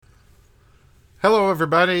Hello,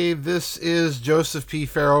 everybody. This is Joseph P.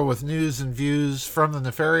 Farrell with news and views from the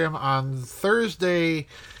Nefarium on Thursday,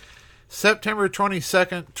 September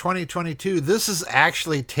 22nd, 2022. This is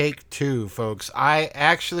actually take two, folks. I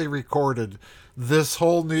actually recorded this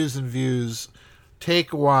whole news and views,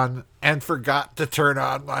 take one, and forgot to turn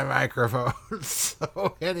on my microphone.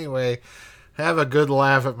 So, anyway, have a good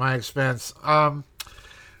laugh at my expense. I'm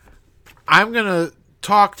going to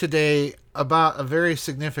talk today about a very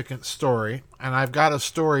significant story, and I've got a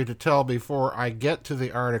story to tell before I get to the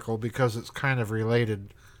article because it's kind of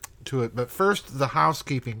related to it. But first, the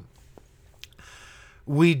housekeeping.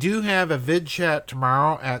 We do have a vid chat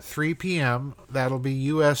tomorrow at 3 p.m. That'll be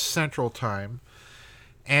U.S. Central Time.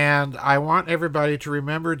 And I want everybody to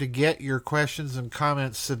remember to get your questions and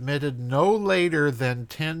comments submitted no later than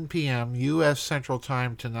 10 p.m. U.S. Central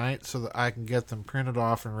Time tonight so that I can get them printed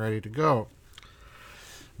off and ready to go.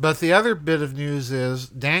 But the other bit of news is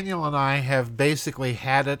Daniel and I have basically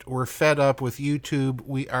had it. We're fed up with YouTube.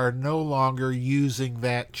 We are no longer using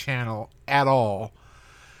that channel at all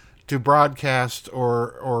to broadcast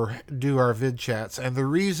or do our vid chats. And the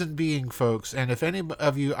reason being, folks, and if any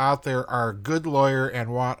of you out there are a good lawyer and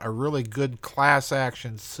want a really good class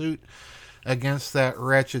action suit against that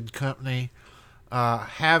wretched company,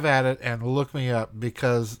 have at it and look me up,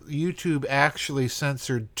 because YouTube actually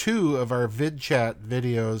censored 2 of our VidChat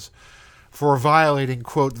videos for violating,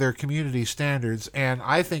 quote, their community standards, and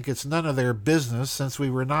I think it's none of their business since we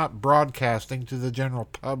were not broadcasting to the general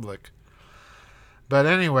public. But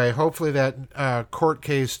anyway, hopefully that court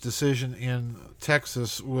case decision in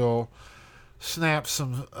Texas will snap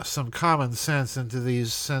some common sense into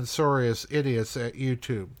these censorious idiots at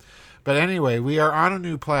YouTube. But anyway, we are on a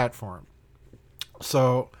new platform.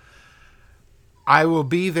 So I will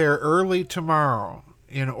be there early tomorrow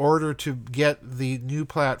in order to get the new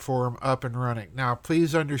platform up and running. Now,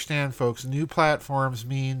 please understand, folks, new platforms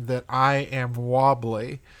mean that I am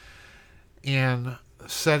wobbly in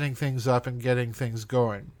setting things up and getting things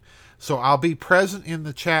going. So I'll be present in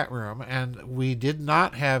the chat room, and we did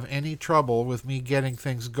not have any trouble with me getting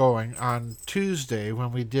things going on Tuesday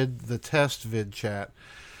when we did the test vid chat.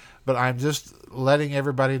 But I'm just letting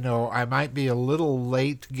everybody know I might be a little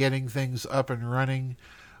late getting things up and running,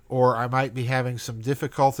 or I might be having some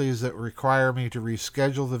difficulties that require me to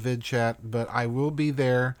reschedule the vid chat, but I will be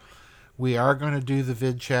there. We are going to do the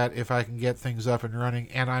vid chat if I can get things up and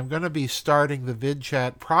running, and I'm going to be starting the vid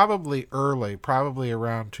chat probably early, probably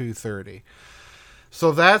around 2:30.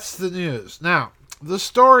 So that's the news. Now, the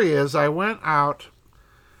story is I went out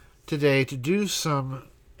today to do some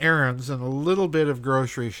errands and a little bit of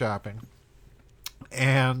grocery shopping,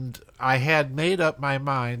 and I had made up my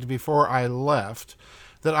mind before I left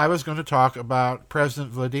that I was going to talk about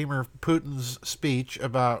President Vladimir Putin's speech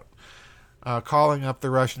about calling up the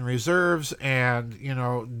Russian reserves and,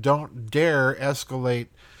 don't dare escalate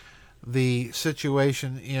the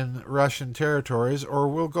situation in Russian territories or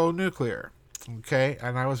we'll go nuclear. Okay,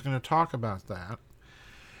 and I was going to talk about that.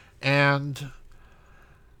 And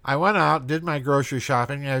I went out, did my grocery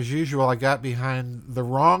shopping. As usual, I got behind the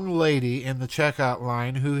wrong lady in the checkout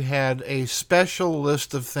line who had a special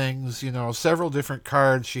list of things, several different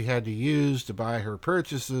cards she had to use to buy her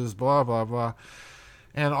purchases, blah, blah, blah.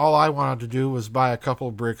 And all I wanted to do was buy a couple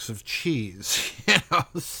bricks of cheese,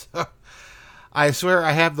 So I swear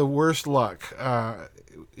I have the worst luck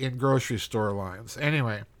in grocery store lines.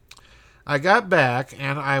 Anyway, I got back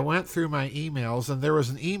and I went through my emails, and there was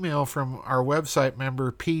an email from our website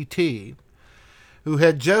member, PT, who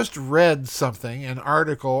had just read something, an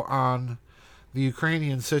article on the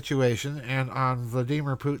Ukrainian situation and on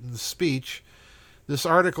Vladimir Putin's speech. This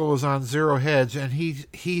article was on Zero Hedge, and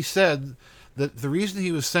he said that the reason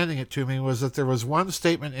he was sending it to me was that there was one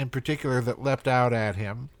statement in particular that leapt out at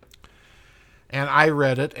him, and I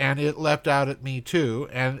read it, and it leapt out at me too,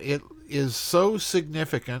 and it is so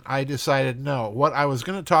significant, I decided no. What I was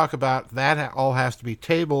going to talk about, that all has to be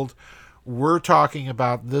tabled. We're talking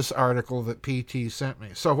about this article that PT sent me.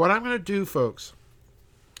 So what I'm going to do, folks,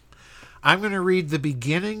 I'm going to read the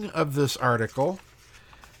beginning of this article,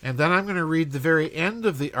 and then I'm going to read the very end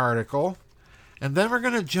of the article, and then we're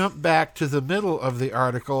going to jump back to the middle of the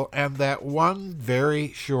article and that one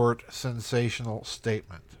very short, sensational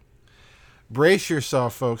statement. Brace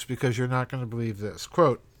yourself, folks, because you're not going to believe this.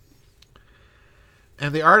 Quote,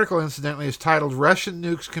 and the article, incidentally, is titled, Russian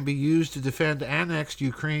Nukes Can Be Used to Defend Annexed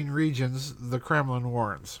Ukraine Regions, the Kremlin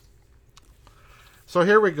Warns. So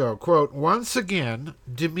here we go. Quote, once again,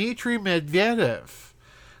 Dmitry Medvedev,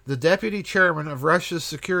 the deputy chairman of Russia's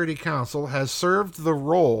Security Council, has served the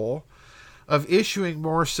role of issuing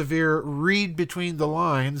more severe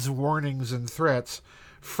read-between-the-lines warnings and threats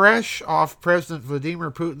fresh off President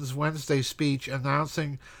Vladimir Putin's Wednesday speech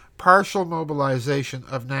announcing partial mobilization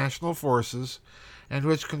of national forces, and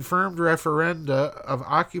which confirmed referenda of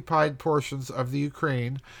occupied portions of the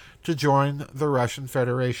Ukraine to join the Russian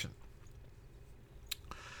Federation.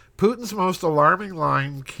 Putin's most alarming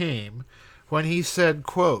line came when he said,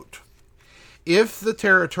 quote, "If the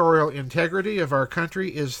territorial integrity of our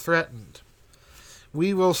country is threatened,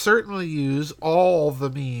 we will certainly use all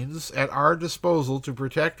the means at our disposal to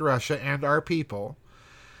protect Russia and our people,"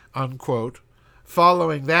 unquote,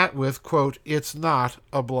 following that with, quote, "It's not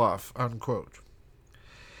a bluff," unquote.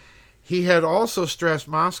 He had also stressed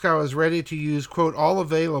Moscow is ready to use, quote, "all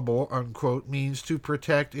available," unquote, means to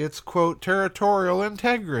protect its, quote, "territorial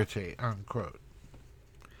integrity," unquote.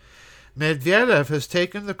 Medvedev has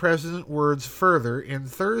taken the president's words further in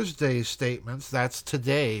Thursday's statements, that's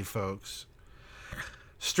today, folks,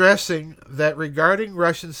 stressing that regarding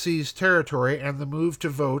Russian seized territory and the move to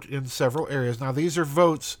vote in several areas. Now, these are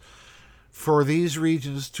votes for these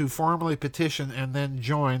regions to formally petition and then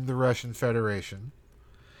join the Russian Federation,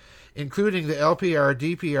 including the LPR,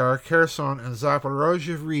 DPR, Kherson, and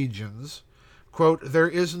Zaporozhye regions, quote, "there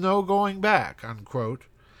is no going back," unquote,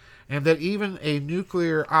 and that even a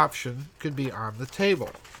nuclear option could be on the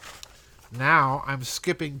table. Now I'm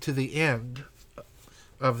skipping to the end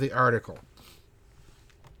of the article.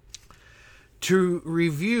 To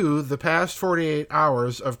review the past 48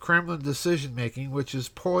 hours of Kremlin decision-making, which is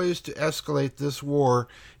poised to escalate this war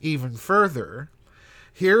even further,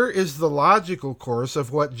 here is the logical course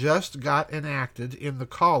of what just got enacted in the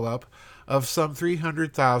call-up of some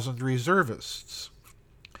 300,000 reservists.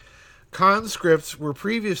 Conscripts were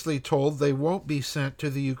previously told they won't be sent to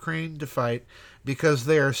the Ukraine to fight because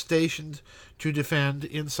they are stationed to defend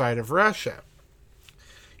inside of Russia.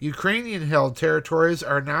 Ukrainian-held territories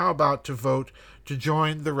are now about to vote to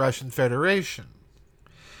join the Russian Federation.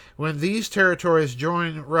 When these territories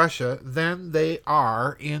join Russia, then they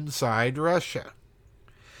are inside Russia.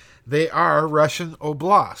 They are Russian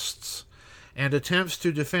oblasts, and attempts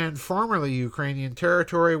to defend formerly Ukrainian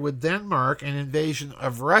territory would then mark an invasion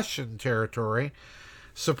of Russian territory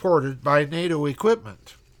supported by NATO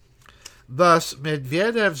equipment. Thus,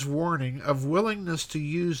 Medvedev's warning of willingness to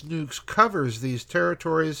use nukes covers these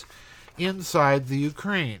territories inside the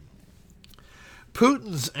Ukraine.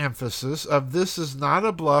 Putin's emphasis of "this is not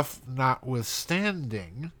a bluff"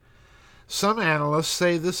 notwithstanding, some analysts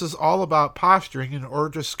say this is all about posturing in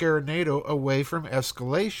order to scare NATO away from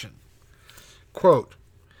escalation. Quote,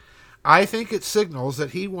 "I think it signals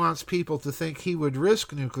that he wants people to think he would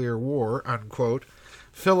risk nuclear war," unquote,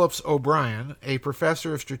 Phillips O'Brien, a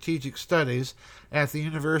professor of strategic studies at the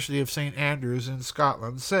University of St. Andrews in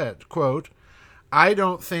Scotland, said, quote, "I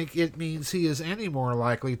don't think it means he is any more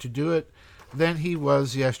likely to do it than he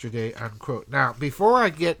was yesterday," unquote. Now, before I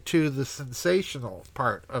get to the sensational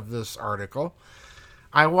part of this article,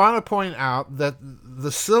 I want to point out that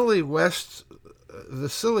the silly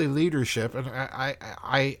leadership, and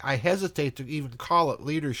I hesitate to even call it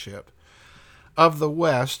leadership, of the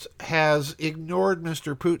West has ignored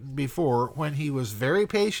Mr. Putin before when he was very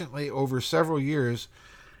patiently over several years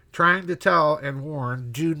trying to tell and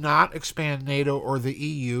warn, do not expand NATO or the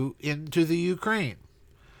EU into the Ukraine,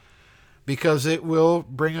 because it will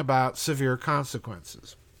bring about severe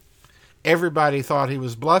consequences. Everybody thought he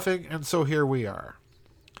was bluffing, and so here we are.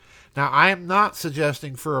 Now, I am not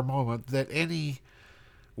suggesting for a moment that any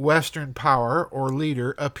Western power or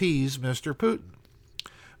leader appease Mr. Putin.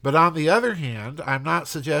 But on the other hand, I'm not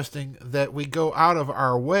suggesting that we go out of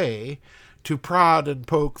our way to prod and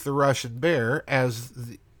poke the Russian bear,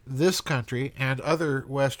 as this country and other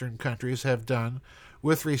Western countries have done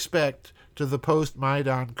with respect to the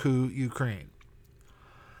post-Maidan coup Ukraine.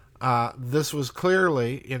 This was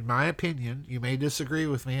clearly, in my opinion, you may disagree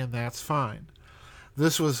with me and that's fine,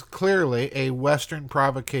 this was clearly a Western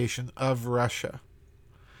provocation of Russia.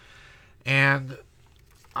 And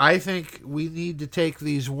I think we need to take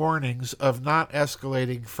these warnings of not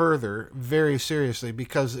escalating further very seriously,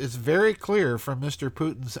 because it's very clear from Mr.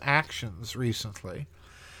 Putin's actions recently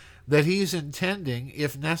that he's intending,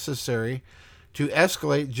 if necessary, to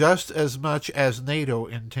escalate just as much as NATO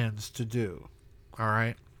intends to do. All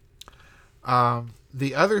right?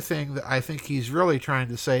 The other thing that I think he's really trying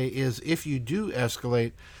to say is, if you do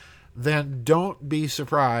escalate, then don't be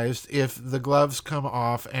surprised if the gloves come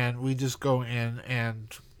off and we just go in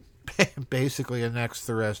and basically annex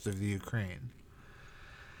the rest of the Ukraine.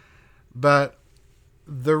 But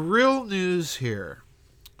the real news here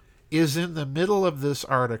is in the middle of this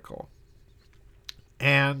article,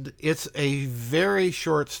 and it's a very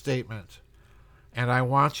short statement, and I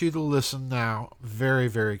want you to listen now very,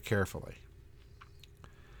 very carefully.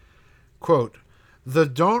 Quote, the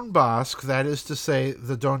Donbass, that is to say,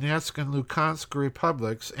 the Donetsk and Luhansk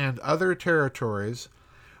republics and other territories,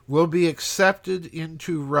 will be accepted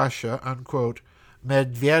into Russia, unquote,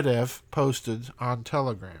 Medvedev posted on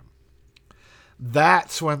Telegram.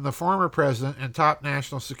 That's when the former president and top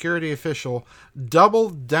national security official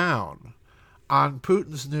doubled down on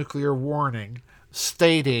Putin's nuclear warning,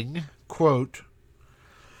 stating, quote,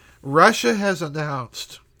 Russia has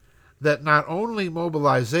announced that not only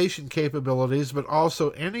mobilization capabilities, but also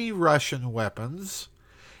any Russian weapons,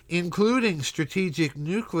 including strategic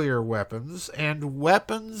nuclear weapons and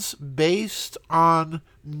weapons based on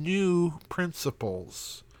new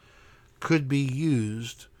principles, could be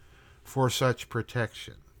used for such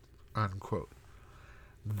protection, unquote.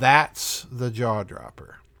 That's the jaw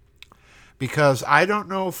dropper. Because I don't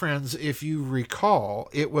know, friends, if you recall,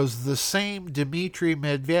 it was the same Dmitry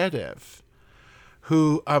Medvedev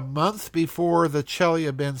who a month before the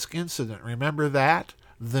Chelyabinsk incident, remember that?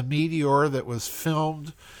 The meteor that was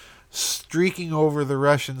filmed streaking over the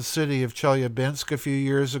Russian city of Chelyabinsk a few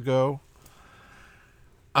years ago?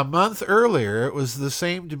 A month earlier, it was the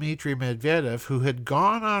same Dmitry Medvedev who had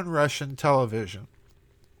gone on Russian television,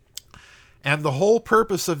 and the whole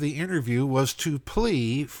purpose of the interview was to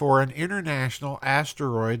plea for an international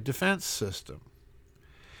asteroid defense system.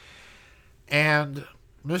 And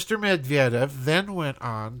Mr. Medvedev then went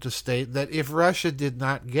on to state that if Russia did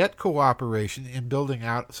not get cooperation in building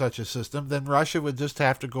out such a system, then Russia would just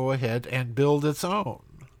have to go ahead and build its own.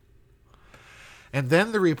 And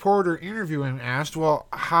then the reporter interviewing him asked, well,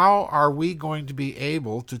 how are we going to be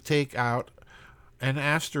able to take out an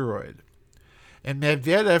asteroid? And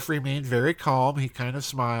Medvedev remained very calm. He kind of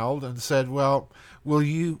smiled and said, well,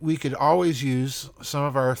 we could always use some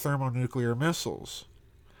of our thermonuclear missiles.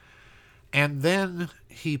 And then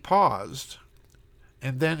he paused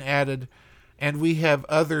and then added, and we have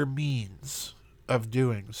other means of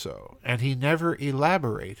doing so. And he never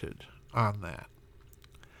elaborated on that.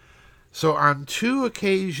 So on two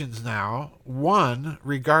occasions now, one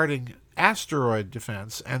regarding asteroid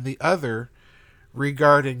defense and the other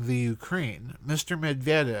regarding the Ukraine, Mr.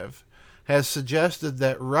 Medvedev has suggested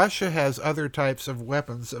that Russia has other types of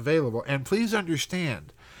weapons available. And please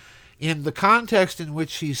understand, in the context in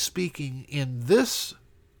which he's speaking in this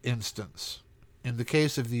instance, in the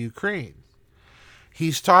case of the Ukraine,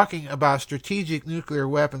 he's talking about strategic nuclear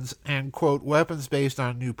weapons and, quote, weapons based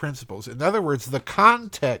on new principles. In other words, the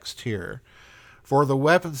context here for the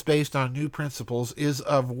weapons based on new principles is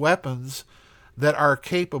of weapons that are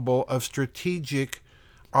capable of strategic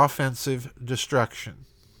offensive destruction.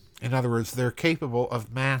 In other words, they're capable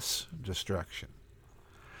of mass destruction.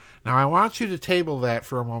 Now, I want you to table that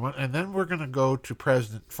for a moment, and then we're going to go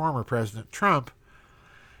to former President Trump,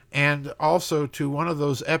 and also to one of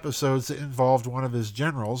those episodes that involved one of his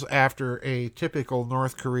generals after a typical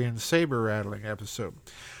North Korean saber-rattling episode.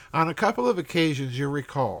 On a couple of occasions, you'll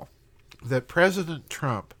recall that President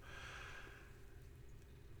Trump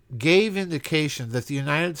gave indication that the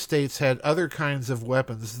United States had other kinds of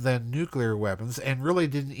weapons than nuclear weapons and really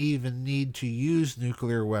didn't even need to use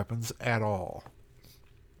nuclear weapons at all.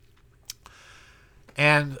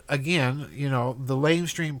 And again, the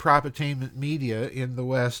lamestream propaganda media in the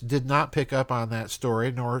West did not pick up on that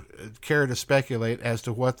story nor care to speculate as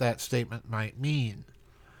to what that statement might mean.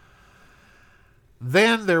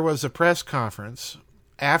 Then there was a press conference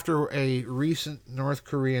after a recent North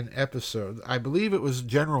Korean episode. I believe it was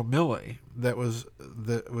General Milley that was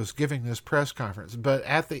giving this press conference. But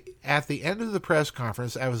at the end of the press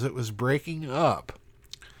conference, as it was breaking up,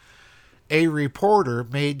 a reporter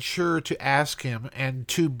made sure to ask him, and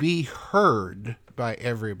to be heard by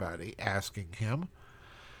everybody asking him,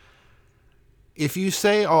 if you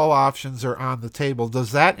say all options are on the table,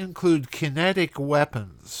 does that include kinetic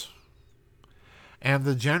weapons? And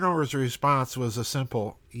the general's response was a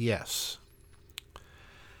simple yes.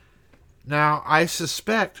 Now, I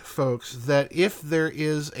suspect, folks, that if there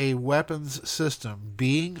is a weapons system,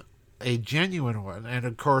 being a genuine one, and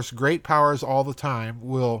of course great powers all the time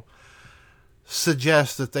will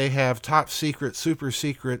suggest that they have top secret, super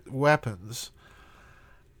secret weapons,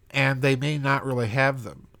 and they may not really have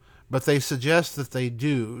them, but they suggest that they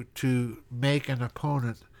do to make an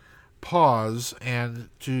opponent pause and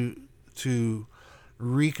to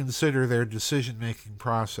reconsider their decision-making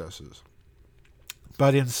processes.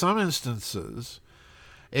 But in some instances,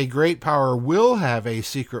 a great power will have a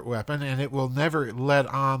secret weapon, and it will never let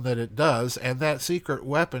on that it does, and that secret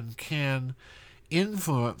weapon can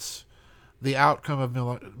influence the outcome of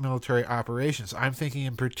military operations. I'm thinking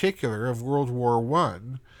in particular of World War I,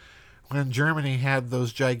 when Germany had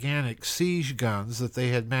those gigantic siege guns that they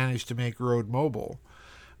had managed to make road mobile.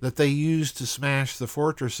 that they used to smash the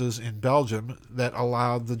fortresses in Belgium that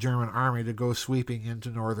allowed the German army to go sweeping into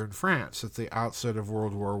northern France at the outset of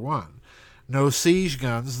World War I. No siege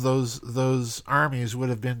guns, those armies would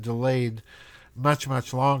have been delayed much,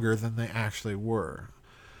 much longer than they actually were.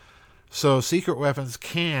 So secret weapons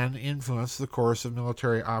can influence the course of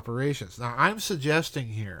military operations. Now, I'm suggesting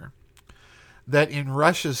here that in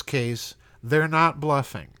Russia's case, they're not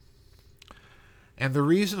bluffing. And the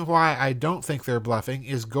reason why I don't think they're bluffing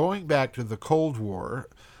is going back to the Cold War,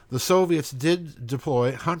 the Soviets did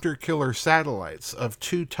deploy hunter-killer satellites of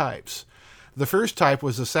two types. The first type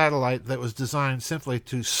was a satellite that was designed simply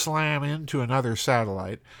to slam into another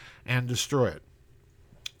satellite and destroy it.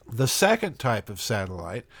 The second type of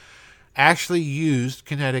satellite actually used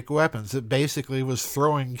kinetic weapons. It basically was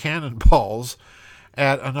throwing cannonballs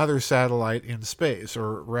at another satellite in space,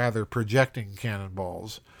 or rather projecting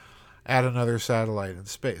cannonballs at another satellite in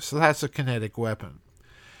space. So that's a kinetic weapon.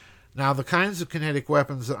 Now, the kinds of kinetic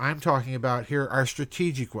weapons that I'm talking about here are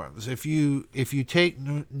strategic ones. If you take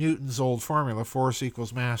Newton's old formula, force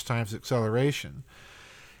equals mass times acceleration,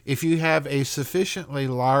 if you have a sufficiently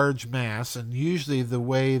large mass, and usually the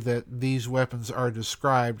way that these weapons are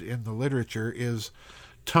described in the literature is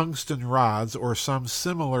tungsten rods or some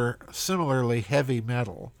similarly heavy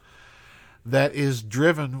metal, that is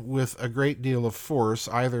driven with a great deal of force,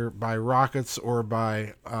 either by rockets or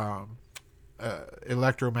by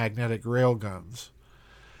electromagnetic railguns,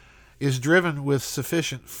 is driven with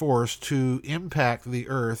sufficient force to impact the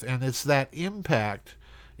Earth, and it's that impact,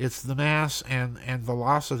 it's the mass and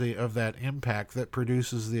velocity of that impact that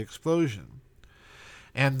produces the explosion.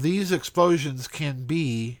 And these explosions can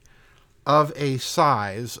be of a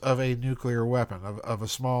size of a nuclear weapon, of a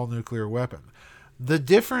small nuclear weapon. The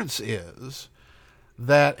difference is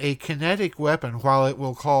that a kinetic weapon, while it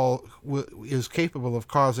is capable of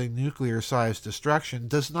causing nuclear-sized destruction,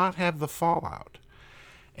 does not have the fallout.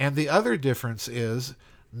 And the other difference is,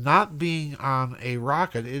 not being on a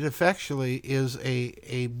rocket, it effectually is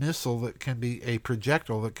a missile that can be a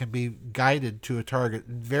projectile that can be guided to a target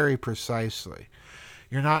very precisely.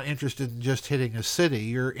 You're not interested in just hitting a city,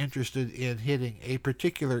 you're interested in hitting a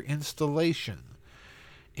particular installation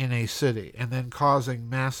in a city and then causing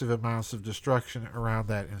massive amounts of destruction around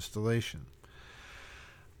that installation.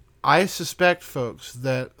 I suspect, folks,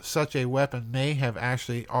 that such a weapon may have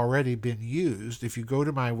actually already been used. If you go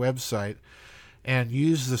to my website and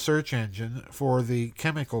use the search engine for the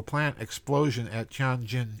chemical plant explosion at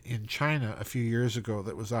Tianjin in China a few years ago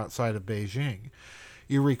that was outside of Beijing,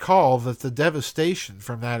 you recall that the devastation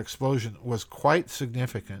from that explosion was quite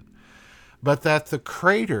significant, but that the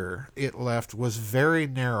crater it left was very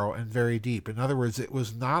narrow and very deep. In other words, it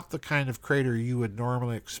was not the kind of crater you would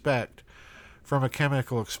normally expect from a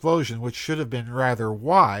chemical explosion, which should have been rather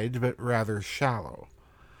wide but rather shallow.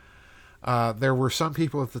 There were some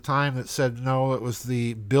people at the time that said, no, it was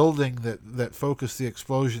the building that focused the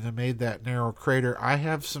explosion and made that narrow crater. I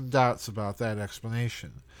have some doubts about that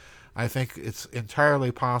explanation. I think it's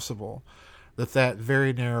entirely possible that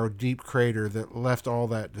very narrow, deep crater that left all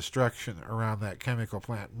that destruction around that chemical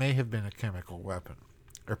plant may have been a chemical weapon,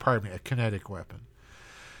 or pardon me, a kinetic weapon.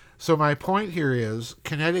 So my point here is,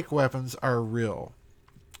 kinetic weapons are real.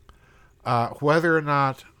 Whether or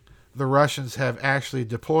not the Russians have actually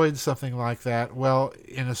deployed something like that, well,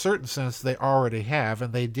 in a certain sense, they already have,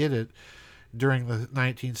 and they did it during the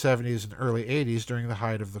 1970s and early 80s during the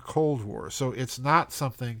height of the Cold War. So it's not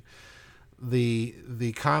something,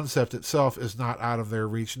 the concept itself is not out of their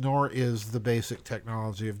reach, nor is the basic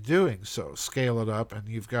technology of doing so. Scale it up and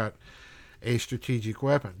you've got a strategic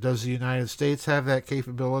weapon. Does the United States have that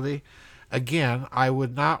capability? Again, I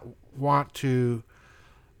would not want to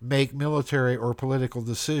make military or political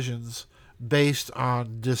decisions based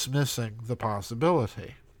on dismissing the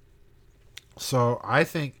possibility. So I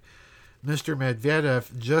think Mr.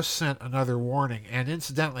 Medvedev just sent another warning. And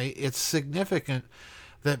incidentally, it's significant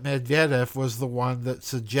that Medvedev was the one that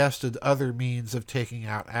suggested other means of taking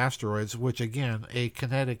out asteroids, which again, a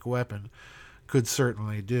kinetic weapon could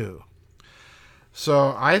certainly do.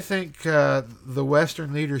 So I think the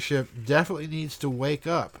Western leadership definitely needs to wake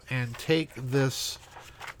up and take this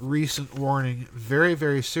recent warning very,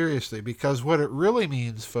 very seriously, because what it really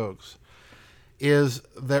means, folks, is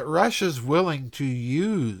that Russia's willing to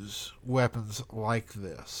use weapons like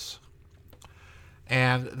this.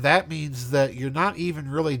 And that means that you're not even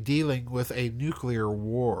really dealing with a nuclear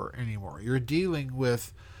war anymore. You're dealing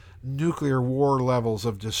with nuclear war levels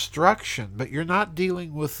of destruction, but you're not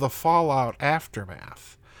dealing with the fallout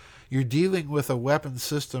aftermath. You're dealing with a weapon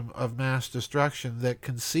system of mass destruction that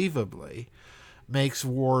conceivably makes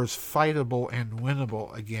wars fightable and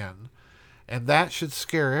winnable again, And that should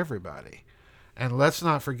scare everybody. And let's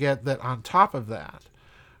not forget that on top of that,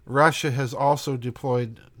 Russia has also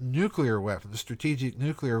deployed nuclear weapons, strategic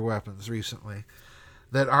nuclear weapons recently,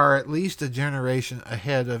 that are at least a generation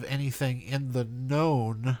ahead of anything in the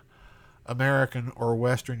known American or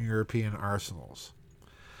Western European arsenals.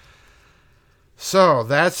 So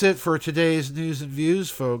that's it for today's news and views,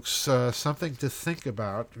 folks. Something to think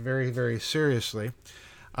about very, very seriously.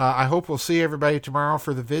 I hope we'll see everybody tomorrow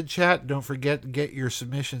for the vid chat. Don't forget to get your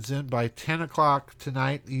submissions in by 10 o'clock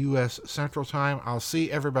tonight, U.S. Central Time. I'll see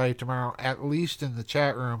everybody tomorrow, at least in the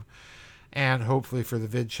chat room, and hopefully for the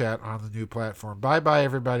vid chat on the new platform. Bye-bye,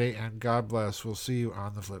 everybody, and God bless. We'll see you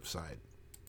on the flip side.